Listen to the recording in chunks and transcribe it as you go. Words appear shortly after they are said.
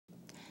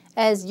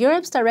As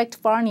Europe's direct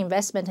foreign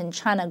investment in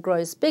China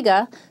grows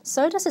bigger,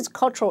 so does its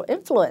cultural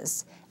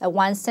influence. A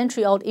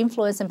one-century-old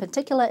influence in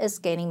particular is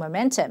gaining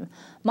momentum: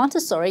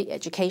 Montessori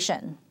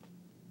education.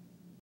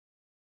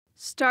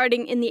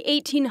 Starting in the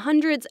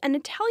 1800s, an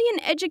Italian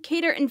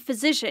educator and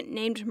physician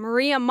named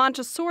Maria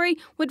Montessori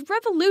would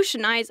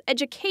revolutionize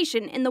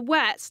education in the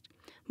West.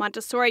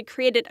 Montessori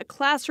created a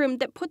classroom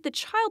that put the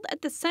child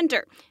at the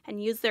center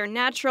and used their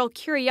natural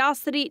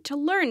curiosity to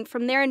learn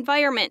from their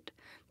environment.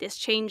 This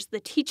changed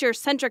the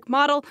teacher-centric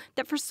model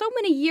that for so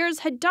many years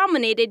had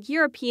dominated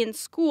European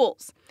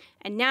schools.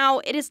 And now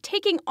it is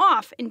taking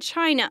off in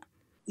China.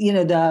 You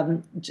know,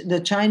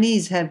 the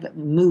Chinese have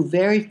moved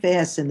very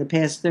fast in the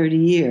past 30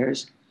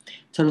 years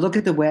to look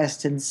at the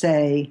West and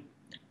say,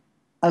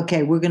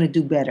 okay, we're going to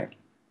do better.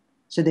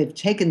 So they've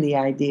taken the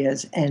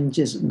ideas and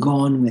just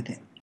gone with it.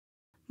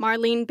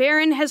 Marlene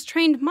Barron has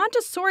trained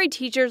Montessori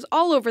teachers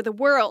all over the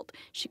world.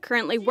 She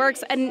currently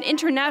works at an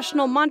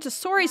international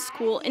Montessori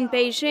school in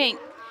Beijing.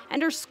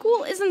 And her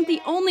school isn't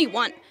the only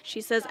one. She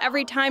says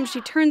every time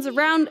she turns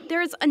around,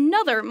 there is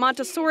another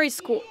Montessori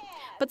school.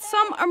 But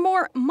some are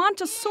more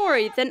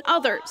Montessori than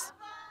others.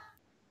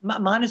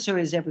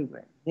 Montessori is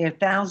everywhere. There are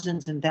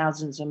thousands and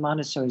thousands of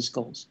Montessori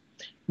schools.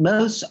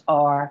 Most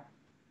are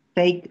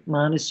fake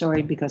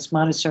Montessori because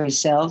Montessori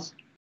sells.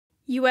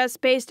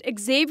 U.S.-based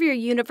Xavier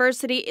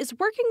University is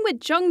working with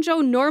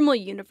Zhengzhou Normal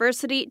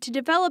University to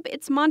develop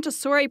its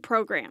Montessori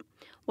program.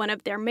 One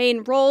of their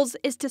main roles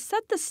is to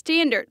set the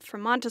standard for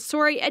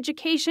Montessori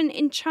education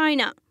in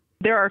China.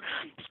 There are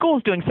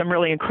schools doing some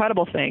really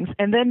incredible things,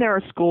 and then there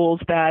are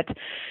schools that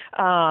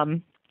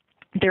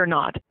they're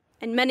not.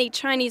 And many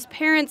Chinese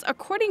parents,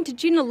 according to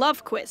Gina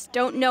Lovequist,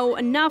 don't know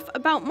enough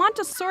about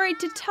Montessori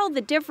to tell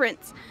the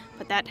difference.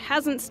 But that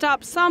hasn't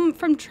stopped some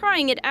from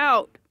trying it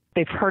out.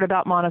 They've heard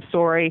about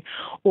Montessori,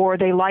 or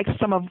they like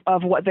some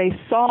of what they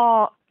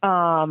saw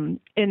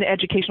in the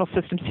educational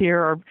systems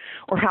here,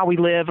 or how we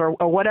live, or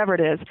whatever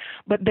it is.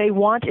 But they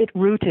want it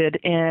rooted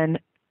in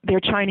their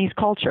Chinese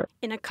culture.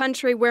 In a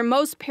country where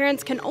most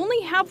parents can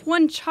only have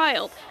one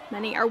child,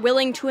 many are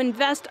willing to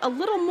invest a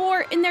little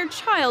more in their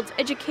child's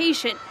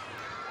education.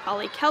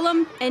 Holly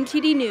Kellum,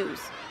 NTD News.